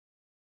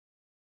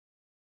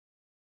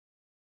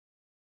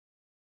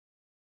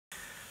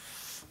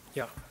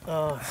Yeah.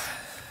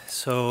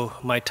 So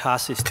my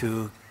task is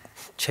to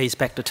chase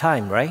back the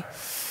time, right?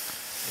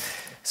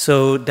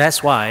 So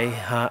that's why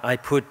I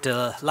put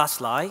the last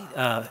slide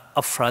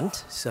up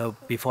front, so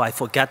before I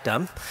forget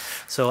them.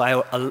 So I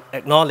will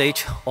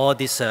acknowledge all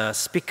these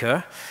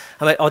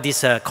all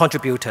these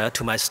contributor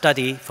to my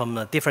study from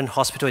a different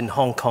hospital in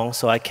Hong Kong,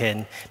 so I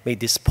can make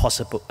this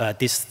possible,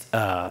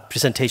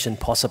 presentation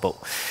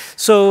possible.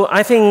 So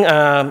I think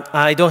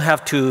I don't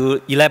have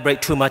to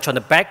elaborate too much on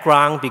the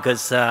background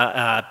because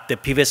the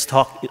previous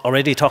talk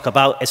already talked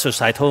about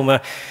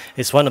astrocytoma.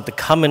 It's one of the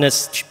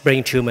commonest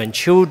brain tumor in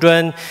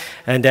children,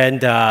 and then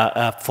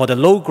for the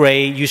low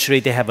grade, usually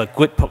they have a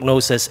good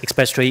prognosis,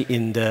 especially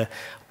in the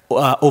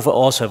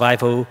overall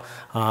survival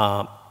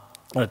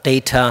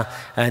data,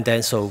 and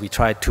then so we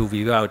try to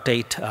review our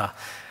data.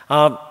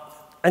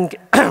 And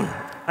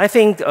I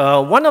think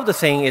one of the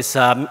things is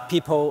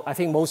people, I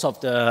think most of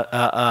the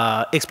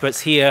experts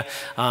here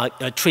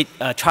treat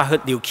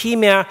childhood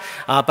leukemia,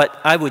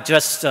 but I would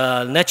just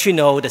let you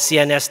know the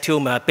CNS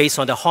tumor based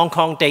on the Hong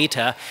Kong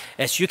data.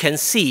 As you can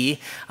see,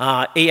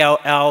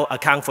 ALL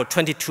account for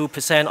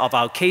 22% of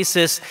our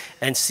cases,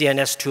 and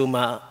CNS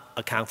tumor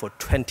account for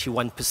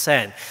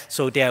 21%.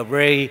 So they are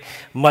very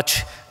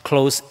much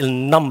close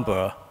in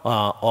number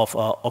of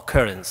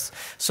occurrence.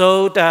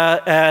 So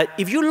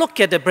if you look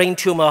at the brain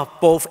tumor of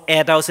both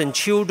adults and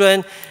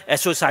children,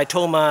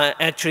 astrocytoma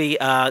actually,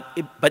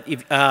 but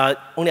if,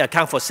 only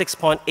account for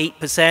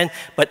 6.8%.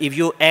 But if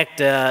you add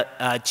the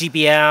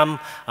GBM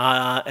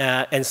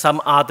and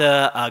some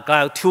other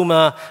glial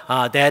tumor,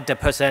 then the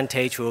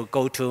percentage will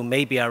go to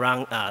maybe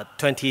around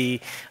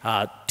 20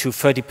 to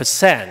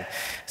 30%.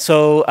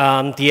 So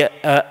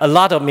a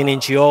lot of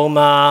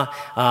meningioma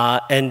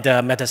and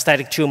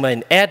metastatic tumor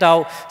in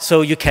adult.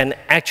 So you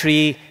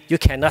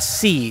cannot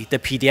see the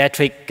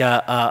pediatric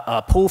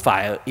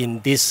profile in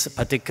this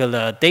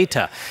particular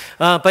data.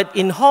 But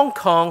in Hong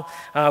Kong,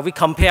 we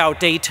compare our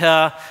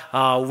data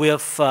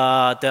with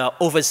the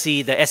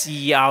overseas, the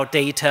S.A.R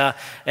data,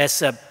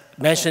 as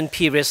mentioned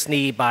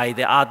previously by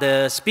the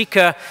other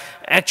speaker.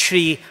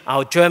 Actually,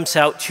 our germ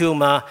cell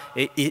tumor,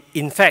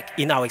 in fact,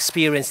 in our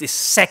experience, is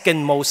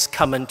second most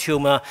common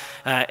tumor.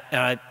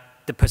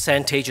 The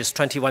percentage is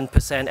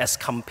 21% as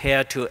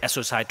compared to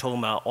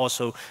astrocytoma,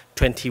 also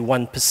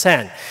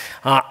 21%.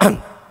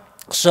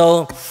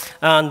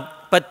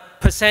 But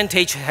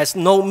percentage has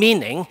no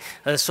meaning,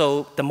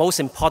 so the most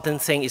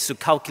important thing is to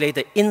calculate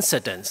the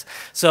incidence.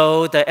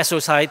 So the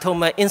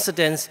astrocytoma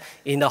incidence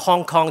in the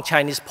Hong Kong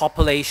Chinese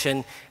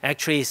population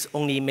actually is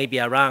only maybe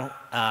around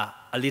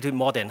a little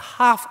more than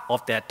half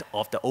of that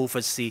of the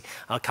overseas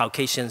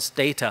Caucasians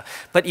data.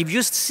 But if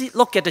you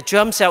look at the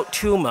germ cell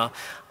tumor,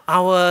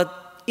 our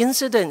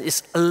incidence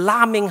is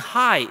alarming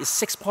high, it's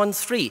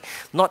 6.3,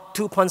 not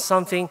 2 point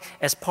something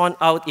as pointed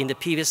out in the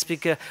previous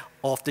speaker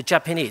of the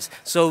Japanese.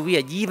 So we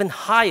are even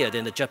higher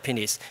than the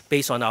Japanese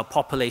based on our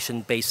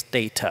population-based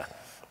data.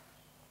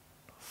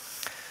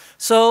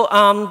 So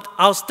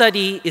our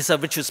study is a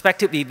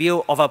retrospective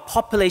review of a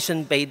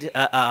population-based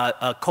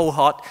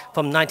cohort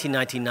from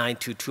 1999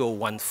 to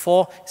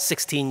 2014,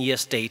 16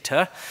 years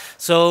data.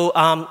 So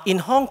in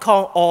Hong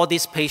Kong, all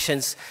these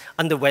patients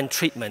underwent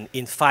treatment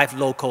in 5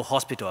 local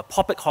hospitals, a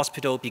public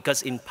hospital,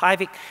 because in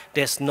private,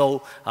 there's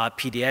no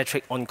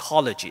pediatric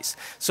oncologists.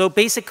 So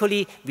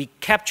basically, we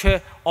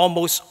capture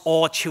almost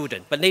all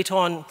children. But later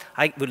on,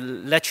 I will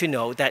let you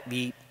know that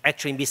we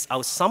actually missed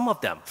out some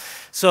of them.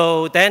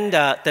 So then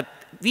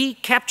we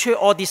capture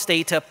all this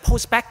data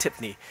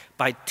prospectively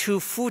by 2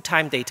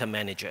 full-time data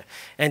managers.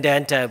 And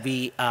then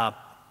we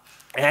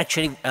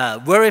actually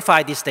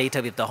verify this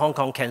data with the Hong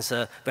Kong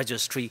Cancer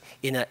Registry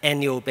in an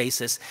annual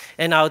basis.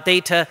 And our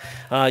data,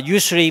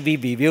 usually we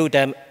review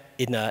them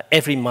in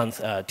every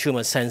month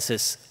tumor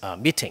census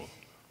meeting.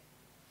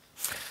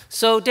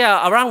 So there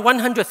are around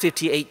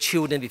 158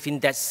 children within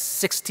that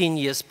 16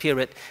 years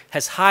period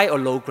has high or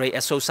low grade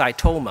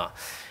astrocytoma.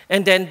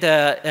 And then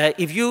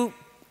if you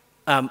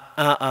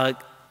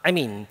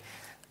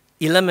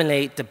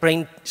eliminate the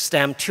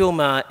brainstem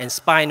tumor and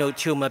spinal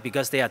tumor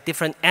because they are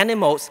different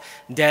animals,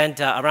 then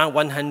around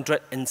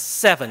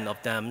 107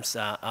 of them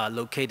are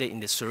located in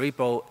the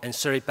cerebral and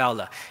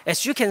cerebellar.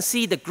 As you can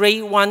see, the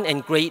grade 1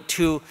 and grade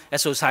 2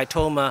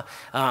 astrocytoma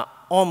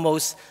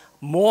almost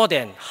more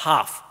than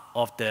half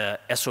of the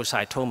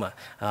astrocytoma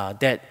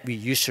that we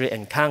usually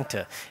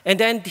encounter. And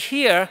then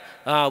here,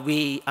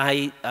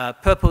 I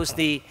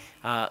purposely,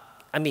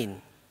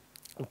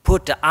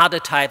 put the other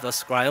type of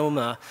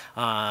glioma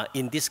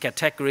in this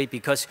category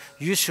because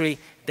usually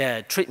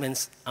the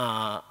treatments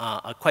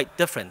are quite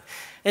different.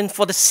 And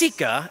for the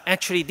SIGA,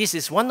 actually this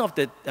is one of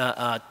the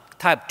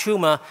type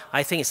tumor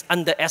I think is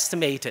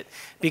underestimated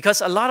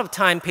because a lot of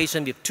time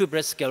patients with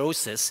tuberous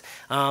sclerosis,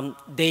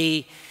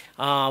 they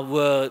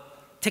were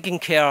taken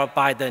care of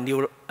by the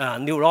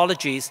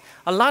neurologists.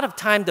 A lot of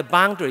time the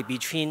boundary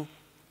between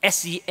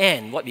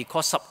SEN, what we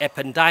call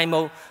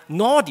subependymal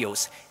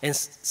nodules, and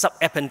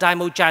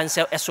subependymal giant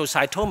cell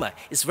astrocytoma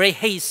is very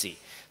hazy.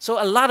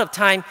 So a lot of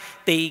time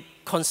they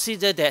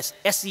consider that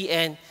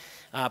SEN,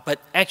 but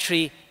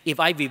actually if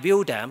I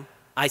review them,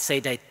 I say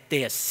that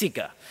they are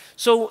sicker.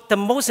 So the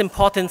most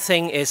important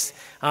thing is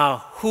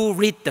who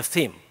read the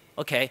film,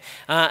 okay?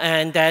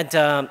 And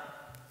then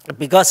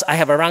because I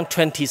have around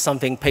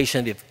 20-something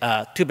patients with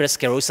tuberous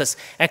sclerosis,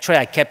 actually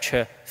I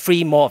capture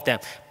 3 more of them.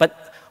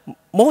 But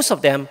most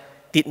of them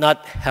did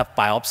not have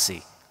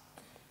biopsy.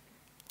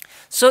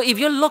 So if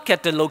you look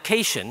at the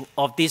location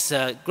of this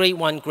grade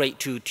 1, grade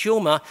 2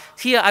 tumor,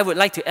 here I would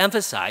like to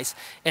emphasize,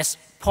 as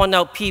pointed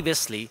out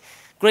previously,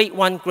 grade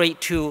 1, grade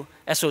 2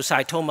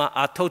 astrocytoma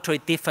are totally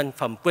different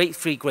from grade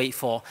 3, grade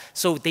 4.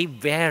 So they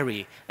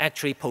vary,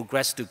 actually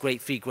progress to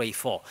grade 3, grade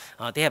 4.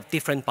 They have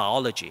different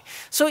biology.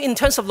 So in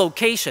terms of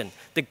location,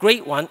 the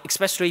grade 1,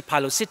 especially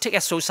pilocytic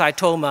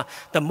astrocytoma,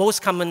 the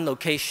most common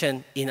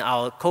location in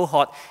our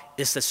cohort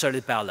is the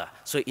cerebellar,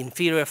 so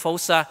inferior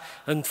fossa,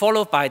 and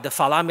followed by the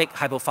thalamic,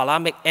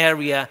 hypothalamic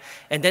area,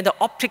 and then the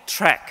optic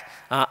tract.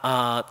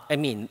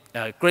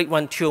 Grade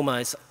 1 tumor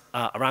is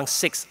around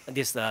 6,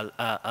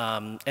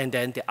 and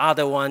then the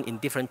other one in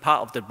different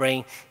part of the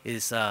brain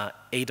is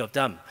 8 of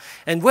them.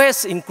 And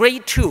whereas in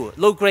grade 2,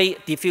 low-grade,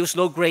 diffuse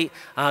low-grade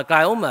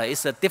glioma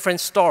is a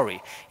different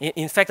story.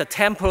 In fact, the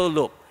temporal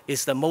lobe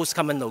is the most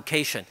common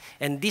location,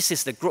 and this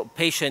is the group of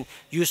patient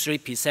usually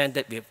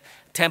presented with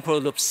temporal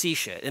lobe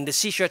seizure. And the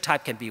seizure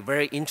type can be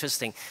very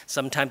interesting.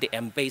 Sometimes they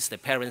embase the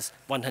parents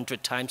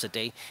 100 times a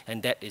day,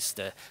 and that is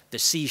the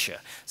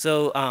seizure.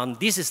 So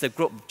this is the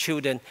group of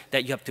children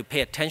that you have to pay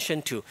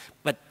attention to.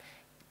 But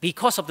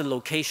because of the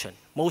location,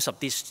 most of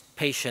these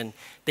patients,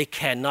 they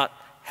cannot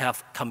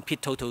have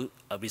complete total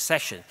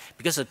resection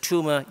because the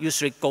tumor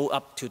usually go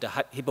up to the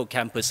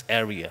hippocampus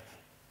area.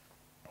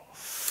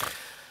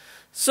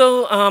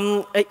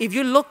 So if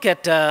you look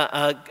at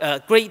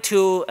grade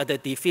 2, the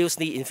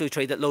diffusely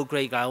infiltrated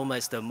low-grade glioma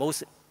is the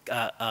most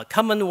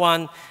common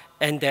one,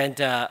 and then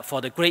for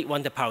the grade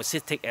 1, the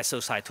parasitic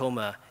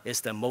astrocytoma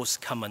is the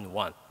most common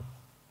one.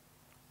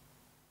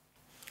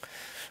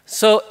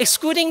 So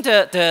excluding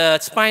the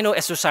spinal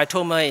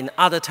astrocytoma and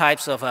other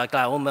types of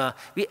glioma,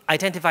 we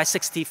identify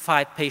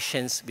 65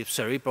 patients with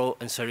cerebral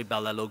and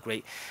cerebellar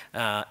low-grade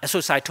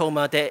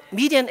astrocytoma. The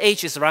median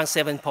age is around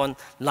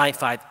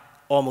 7.95,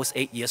 almost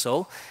 8 years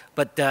old,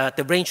 but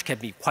the range can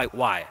be quite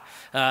wide,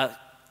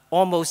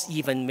 almost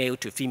even male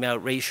to female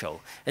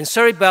ratio. And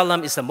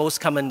cerebellum is the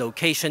most common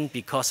location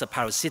because the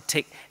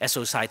parasitic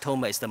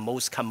astrocytoma is the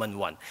most common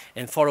one,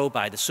 and followed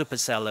by the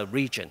supercellular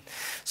region.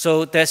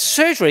 So the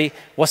surgery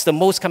was the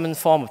most common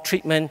form of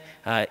treatment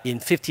in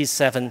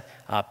 57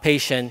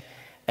 patients,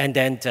 and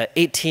then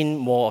 18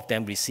 more of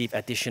them receive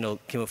additional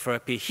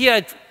chemotherapy. Here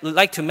I'd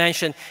like to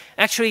mention,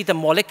 actually the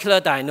molecular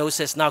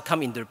diagnosis now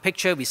come into the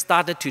picture. We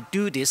started to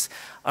do this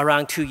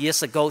around 2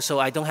 years ago, so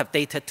I don't have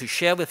data to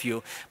share with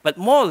you, but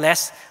more or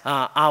less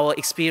our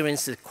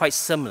experience is quite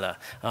similar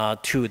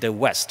to the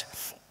West.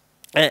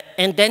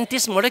 And then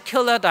this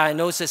molecular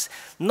diagnosis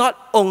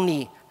not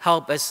only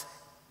help us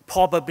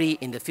probably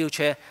in the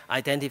future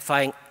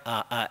identifying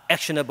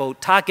actionable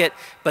target,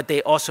 but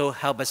they also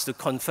help us to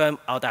confirm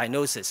our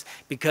diagnosis.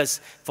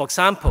 Because, for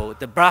example,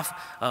 the BRAF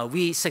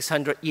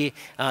V600E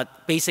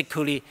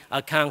basically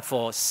account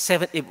for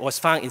it was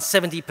found in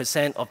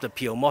 70% of the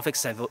pleomorphic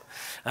central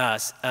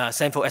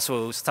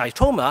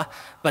astrocytoma,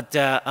 but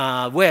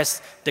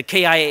whereas the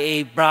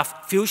KIAA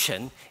BRAF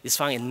fusion is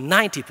found in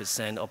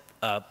 90% of,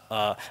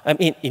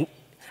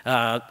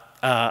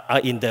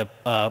 in the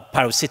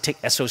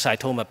parasitic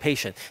astrocytoma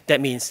patient.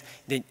 That means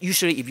that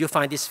usually if you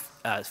find this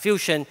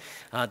fusion,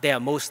 they are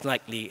most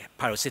likely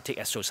parasitic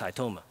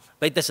astrocytoma.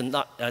 But it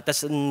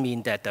doesn't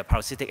mean that the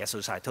parasitic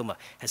astrocytoma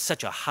has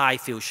such a high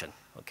fusion.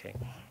 Okay.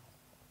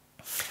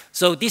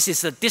 So this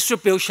is a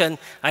distribution.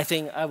 I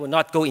think I will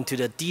not go into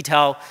the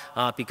detail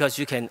because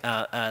you can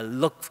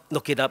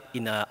look it up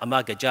in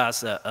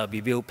Amargajar's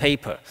review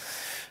paper.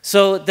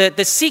 So the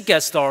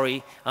Zika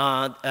story,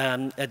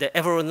 the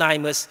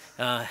everolimus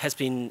has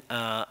been,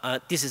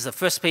 this is the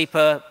first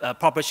paper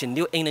published in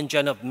New England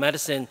Journal of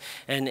Medicine,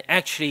 and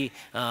actually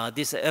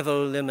this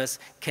everolimus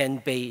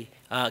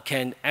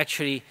can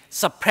actually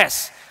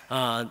suppress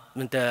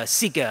the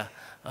Zika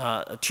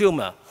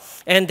tumor.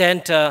 And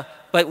then,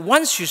 but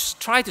once you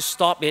try to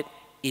stop it,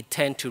 it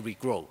tends to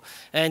regrow.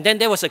 And then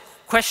there was a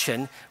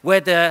question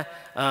whether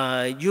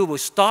you will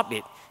stop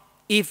it.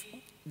 If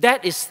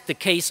that is the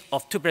case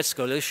of tuberous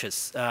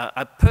sclerosis,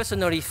 I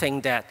personally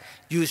think that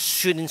you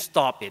shouldn't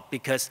stop it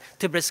because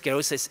tuberous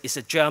sclerosis is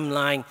a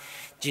germline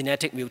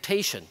genetic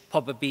mutation.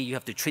 Probably you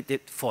have to treat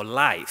it for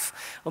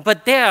life.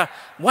 But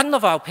one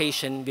of our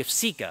patients with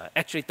Zika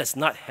actually does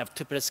not have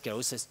tuberous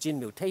sclerosis gene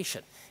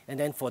mutation. And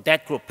then for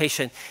that group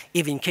patient,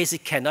 if in case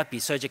it cannot be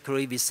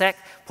surgically resected,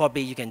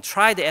 probably you can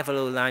try the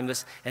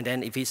everolimus, and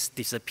then if it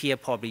disappears,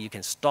 probably you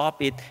can stop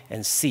it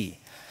and see.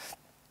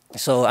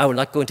 So I will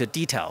not go into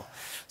detail.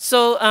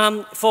 So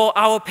for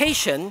our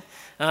patient,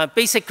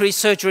 basically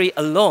surgery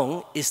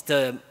alone is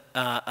the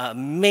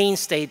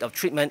mainstay of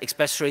treatment,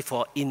 especially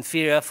for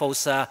inferior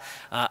fossa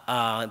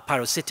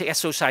parasitic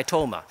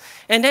astrocytoma.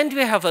 And then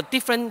we have a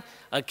different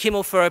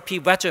chemotherapy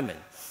regimen.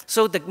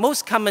 So the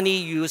most commonly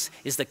used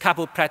is the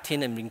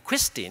carboplatin and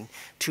vincristine,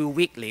 2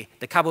 weekly.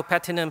 The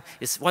carboplatinum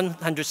is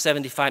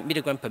 175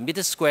 milligram per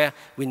meter square,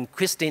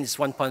 vincristine is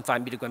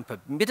 1.5 milligram per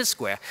meter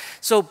square.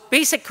 So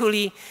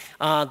basically,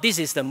 this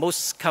is the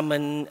most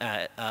common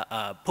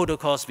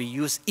protocols we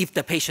use if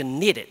the patient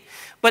need it.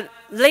 But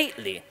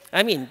lately,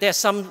 I mean, there's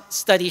some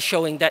studies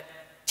showing that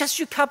just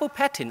use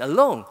carboplatin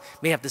alone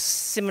may have the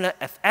similar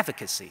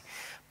efficacy.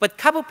 But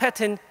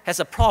carboplatin has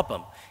a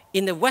problem.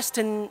 In the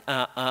Western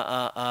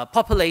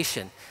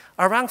population,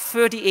 around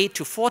 38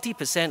 to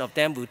 40% of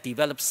them will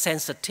develop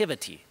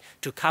sensitivity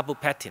to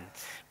carboplatin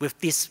with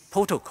this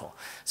protocol.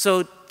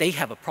 So they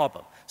have a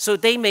problem. So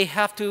they may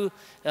have to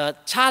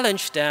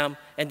challenge them,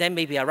 and then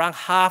maybe around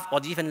half or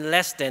even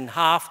less than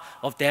half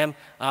of them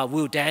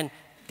will then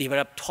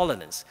develop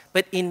tolerance.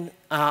 But in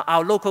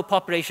our local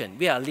population,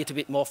 we are a little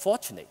bit more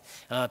fortunate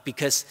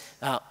because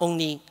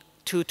only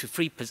 2 to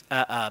 3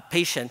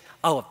 patients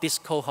out of this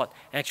cohort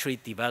actually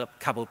develop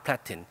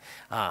carboplatin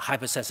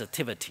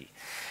hypersensitivity.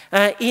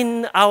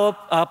 In our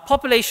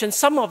population,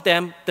 some of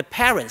them, the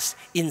parents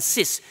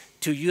insist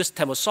to use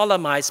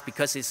temozolomide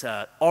because it's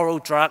an oral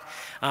drug.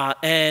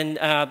 And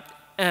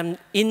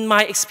in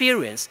my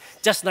experience,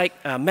 just like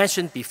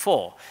mentioned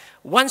before,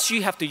 once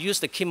you have to use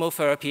the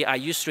chemotherapy, I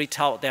usually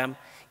tell them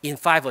in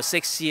 5 or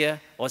 6 years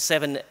or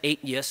 7 or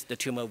 8 years, the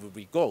tumor will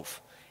regrow.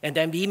 And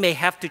then we may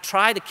have to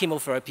try the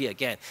chemotherapy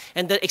again.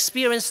 And the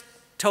experience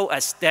told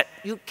us that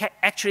you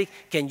actually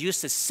can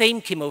use the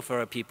same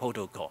chemotherapy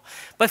protocol.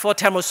 But for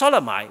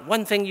temozolomide,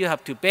 one thing you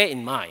have to bear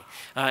in mind,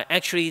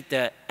 actually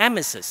the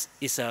emesis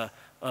is a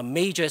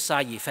major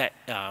side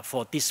effect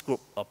for this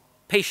group of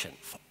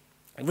patients.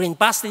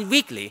 Rinbaxtin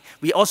weekly,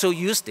 we also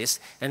use this,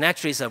 and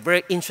actually it's a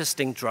very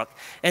interesting drug.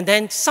 And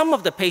then some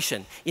of the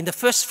patients, in the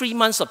first 3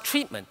 months of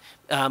treatment,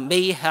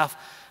 may have,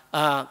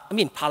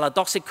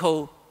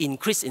 paradoxical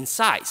increase in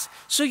size.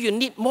 So you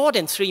need more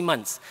than 3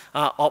 months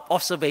of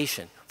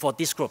observation for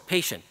this group of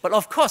patient. But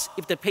of course,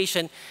 if the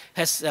patient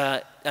has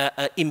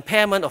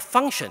impairment of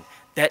function,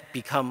 that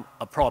become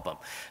a problem.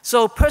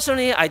 So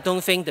personally, I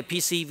don't think the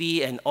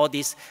PCV and all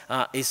this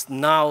is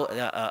now,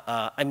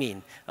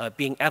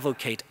 being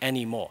advocated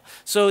anymore.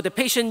 So the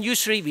patient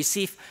usually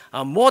receive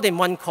more than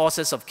 1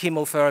 courses of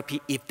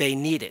chemotherapy if they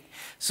need it.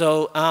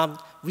 So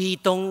we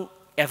don't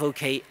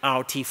advocate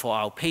RT for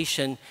our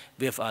patient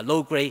with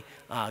low-grade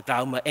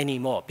glioma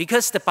anymore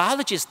because the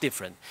biology is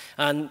different.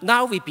 And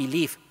now we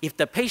believe if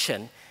the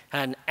patient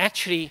can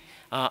actually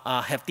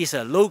have this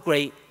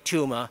low-grade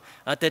tumor,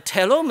 the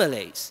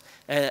telomerase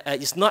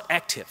is not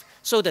active.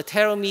 So the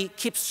telomere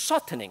keeps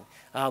shortening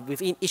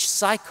within each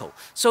cycle.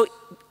 So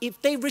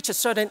if they reach a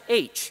certain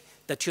age,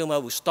 the tumor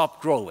will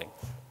stop growing.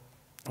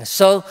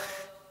 So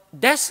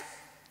that's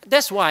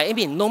why,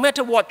 no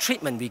matter what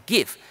treatment we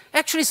give,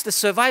 actually the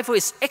survival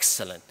is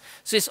excellent.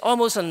 So it's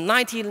almost a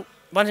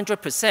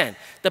 100%.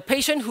 The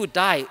patient who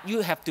die,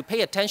 you have to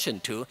pay attention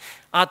to,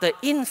 are the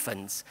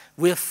infants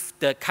with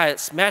the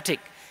chiasmatic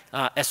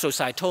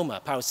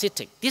astrocytoma,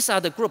 parasitic. These are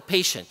the group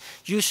patients.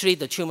 Usually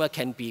the tumor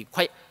can be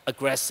quite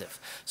aggressive.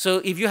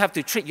 So if you have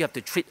to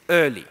treat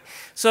early.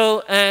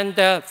 So, and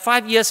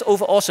 5 years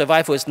overall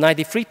survival is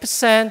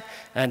 93%,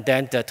 and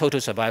then the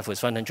total survival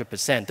is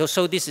 100%.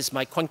 So this is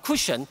my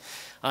conclusion.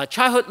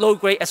 Childhood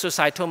low-grade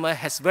astrocytoma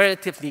has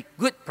relatively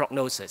good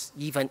prognosis,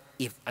 even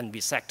if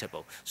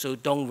unresectable. So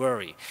don't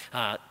worry.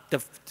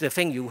 The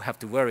thing you have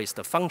to worry is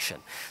the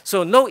function.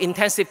 So no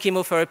intensive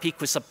chemotherapy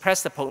could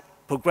suppress the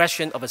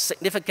progression of a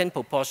significant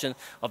proportion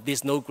of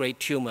these low-grade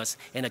tumors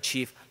and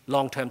achieve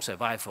long-term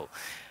survival.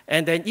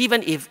 And then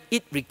even if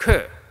it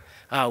recurs,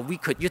 we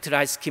could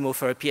utilize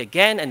chemotherapy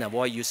again and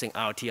avoid using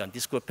RT on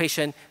this group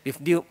patient.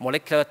 With new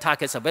molecular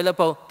targets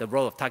available, the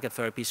role of target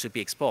therapy should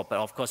be explored. But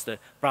of course, the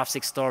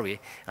BRAF6 story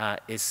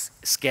is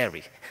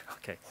scary.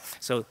 Okay,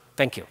 so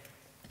thank you.